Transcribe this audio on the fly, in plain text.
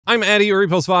I'm Addy or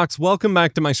EposVox. Welcome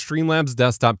back to my Streamlabs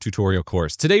desktop tutorial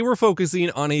course. Today we're focusing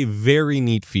on a very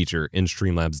neat feature in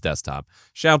Streamlabs desktop.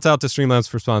 Shouts out to Streamlabs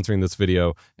for sponsoring this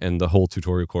video and the whole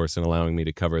tutorial course and allowing me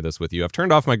to cover this with you. I've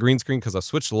turned off my green screen because I've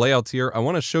switched layouts here. I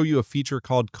want to show you a feature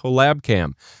called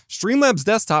CollabCam. Streamlabs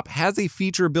desktop has a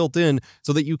feature built in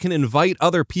so that you can invite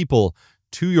other people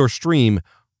to your stream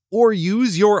or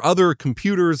use your other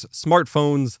computers,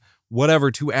 smartphones, whatever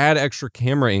to add extra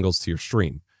camera angles to your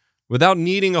stream, without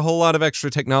needing a whole lot of extra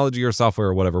technology or software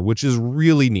or whatever, which is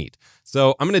really neat.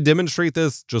 So I'm going to demonstrate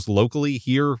this just locally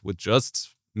here with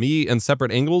just me and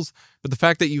separate angles. But the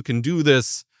fact that you can do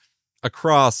this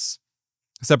across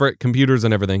separate computers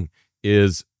and everything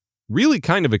is really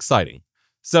kind of exciting.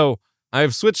 So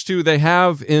I've switched to, they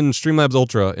have in Streamlabs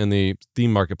Ultra in the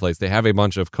theme marketplace, they have a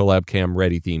bunch of CollabCam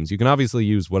ready themes. You can obviously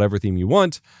use whatever theme you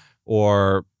want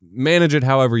or manage it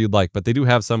however you'd like, but they do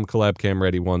have some CollabCam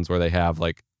ready ones where they have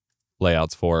like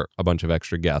layouts for a bunch of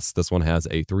extra guests. This one has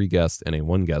a 3 guest and a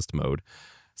 1 guest mode.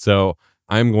 So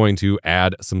I'm going to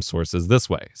add some sources this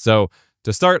way. So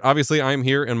to start, obviously I'm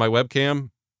here in my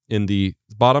webcam in the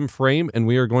bottom frame, and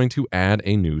we are going to add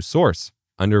a new source.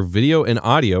 Under video and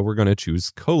audio, we're going to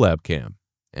choose CollabCam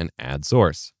and add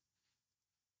source.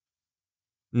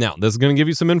 Now, this is going to give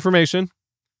you some information.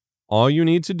 All you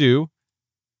need to do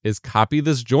is copy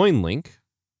this join link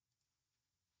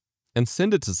and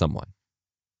send it to someone.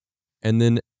 And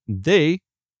then they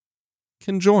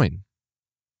can join.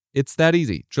 It's that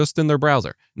easy, just in their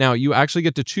browser. Now, you actually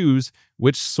get to choose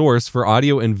which source for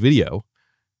audio and video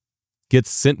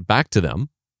gets sent back to them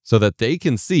so that they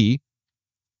can see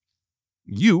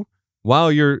you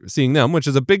while you're seeing them, which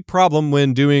is a big problem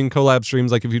when doing collab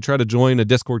streams. Like if you try to join a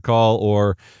Discord call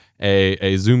or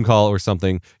a Zoom call or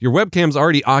something, your webcam's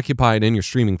already occupied in your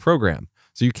streaming program,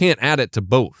 so you can't add it to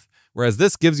both. Whereas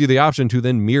this gives you the option to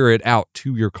then mirror it out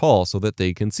to your call so that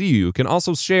they can see you. You can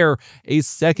also share a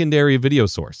secondary video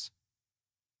source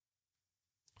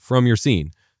from your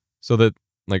scene so that,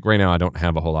 like right now, I don't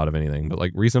have a whole lot of anything, but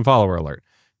like recent follower alert.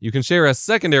 You can share a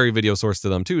secondary video source to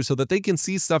them too so that they can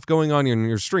see stuff going on in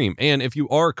your stream. And if you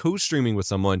are co-streaming with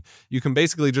someone, you can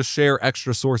basically just share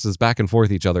extra sources back and forth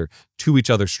to each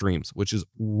other's streams, which is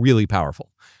really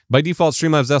powerful. By default,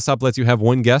 Streamlabs Desktop lets you have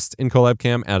 1 guest in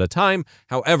CollabCam at a time.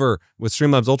 However, with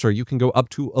Streamlabs Ultra, you can go up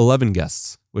to 11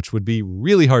 guests, which would be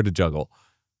really hard to juggle,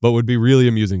 but would be really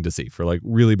amusing to see for like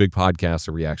really big podcasts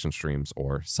or reaction streams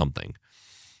or something.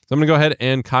 So I'm going to go ahead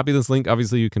and copy this link.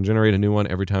 Obviously, you can generate a new one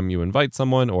every time you invite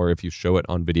someone or if you show it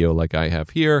on video like I have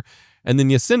here, and then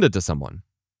you send it to someone.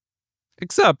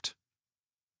 Except,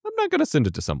 I'm not going to send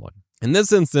it to someone. In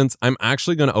this instance, I'm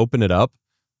actually going to open it up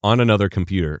on another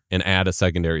computer and add a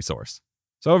secondary source.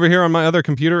 So over here on my other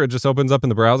computer, it just opens up in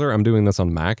the browser. I'm doing this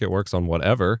on Mac. It works on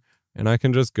whatever. And I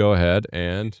can just go ahead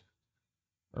and,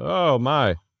 oh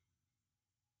my.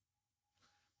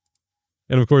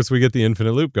 And of course, we get the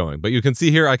infinite loop going. But you can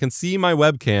see here, I can see my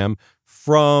webcam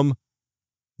from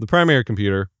the primary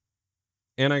computer.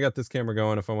 And I got this camera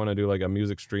going. If I want to do like a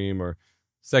music stream or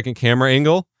second camera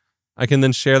angle, I can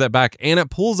then share that back. And it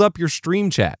pulls up your stream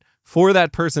chat for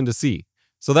that person to see.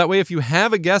 So that way, if you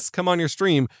have a guest come on your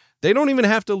stream, they don't even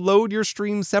have to load your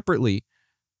stream separately.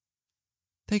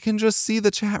 They can just see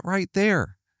the chat right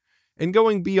there. And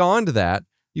going beyond that,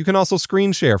 you can also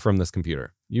screen share from this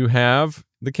computer. You have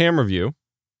the camera view.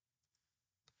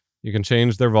 You can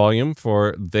change their volume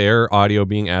for their audio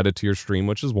being added to your stream,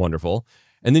 which is wonderful.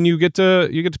 And then you get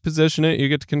to position it. You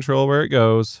get to control where it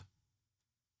goes.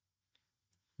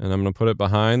 And I'm going to put it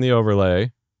behind the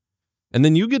overlay. And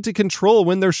then you get to control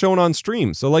when they're shown on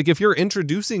stream. So like if you're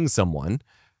introducing someone,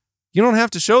 you don't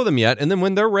have to show them yet. And then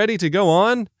when they're ready to go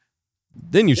on,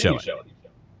 then you show it.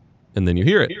 And then you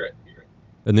hear it.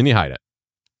 And then you hide it.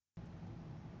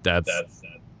 That's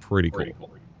pretty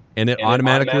cool. And it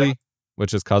automatically,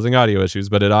 which is causing audio issues,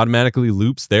 but it automatically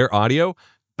loops their audio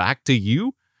back to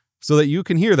you so that you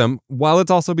can hear them while it's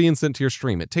also being sent to your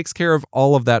stream. It takes care of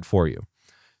all of that for you.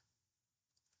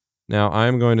 Now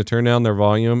I'm going to turn down their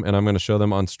volume and I'm going to show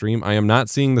them on stream. I am not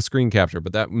seeing the screen capture,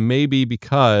 but that may be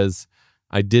because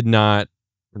I did not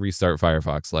restart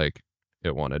Firefox like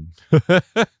it wanted.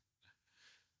 But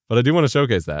I do want to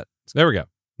showcase that. So there we go.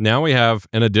 Now we have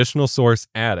an additional source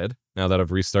added, now that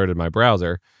I've restarted my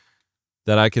browser,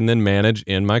 that I can then manage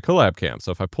in my CollabCam.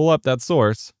 So if I pull up that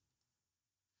source,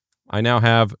 I now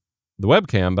have the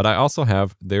webcam, but I also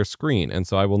have their screen. And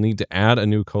so I will need to add a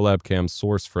new CollabCam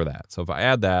source for that. So if I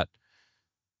add that,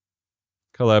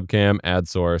 CollabCam, add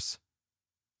source,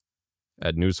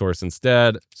 add new source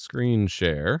instead, screen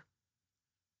share.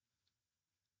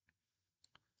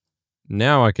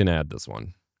 Now I can add this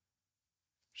one,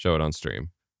 show it on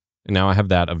stream. And now I have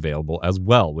that available as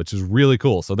well, which is really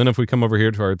cool. So then if we come over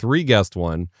here to our 3-guest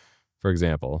one, for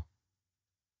example,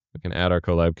 we can add our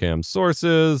CollabCam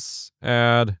sources,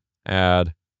 add,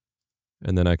 and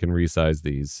then I can resize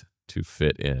these to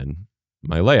fit in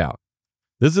my layout.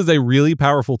 This is a really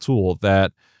powerful tool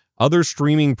that other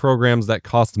streaming programs that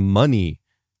cost money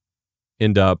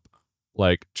end up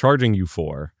like charging you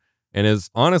for, and is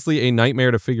honestly a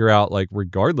nightmare to figure out, like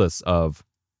regardless of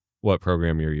what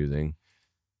program you're using.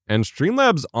 And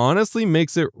Streamlabs honestly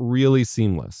makes it really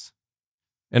seamless.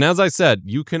 And as I said,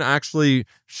 you can actually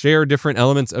share different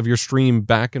elements of your stream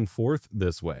back and forth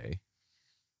this way.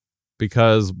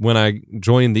 Because when I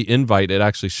joined the invite, it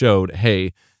actually showed,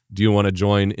 hey, do you want to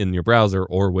join in your browser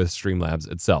or with Streamlabs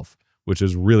itself? Which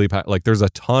is really, like, there's a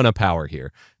ton of power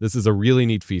here. This is a really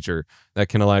neat feature that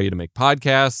can allow you to make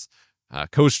podcasts,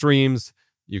 co-streams.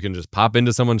 You can just pop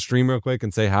into someone's stream real quick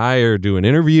and say hi or do an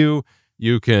interview.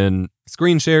 You can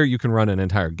screen share. You can run an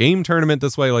entire game tournament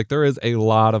this way. Like, there is a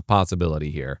lot of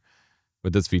possibility here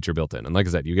with this feature built in. And like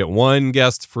I said, you get 1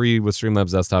 guest free with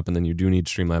Streamlabs Desktop, and then you do need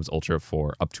Streamlabs Ultra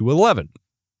for up to 11,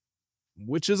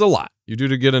 which is a lot. You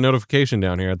do get a notification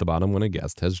down here at the bottom when a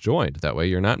guest has joined. That way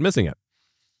you're not missing it.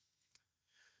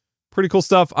 Pretty cool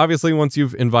stuff. Obviously, once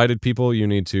you've invited people, you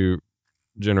need to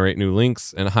generate new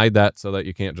links and hide that so that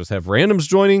you can't just have randoms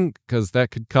joining, because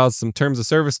that could cause some terms of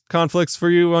service conflicts for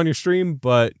you on your stream,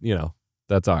 but you know,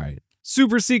 that's all right.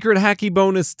 Super secret hacky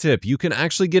bonus tip. You can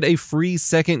actually get a free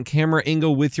second camera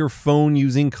angle with your phone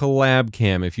using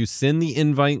CollabCam. If you send the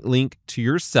invite link to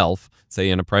yourself, say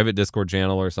in a private Discord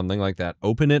channel or something like that,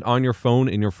 open it on your phone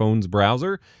in your phone's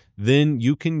browser, then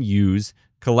you can use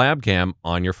CollabCam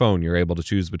on your phone. You're able to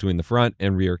choose between the front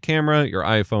and rear camera. Your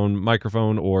iPhone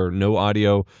microphone or no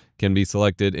audio can be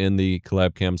selected in the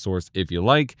CollabCam source if you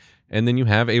like. And then you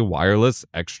have a wireless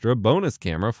extra bonus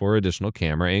camera for additional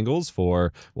camera angles,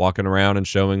 for walking around and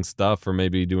showing stuff, or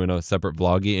maybe doing a separate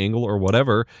vloggy angle or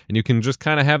whatever. And you can just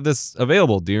kind of have this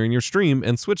available during your stream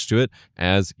and switch to it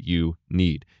as you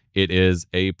need. It is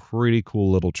a pretty cool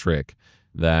little trick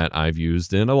that I've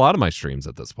used in a lot of my streams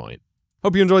at this point.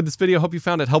 Hope you enjoyed this video. Hope you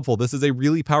found it helpful. This is a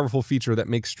really powerful feature that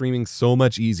makes streaming so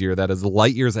much easier, that is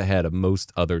light years ahead of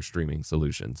most other streaming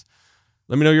solutions.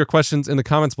 Let me know your questions in the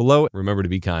comments below. Remember to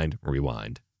be kind.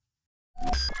 Rewind.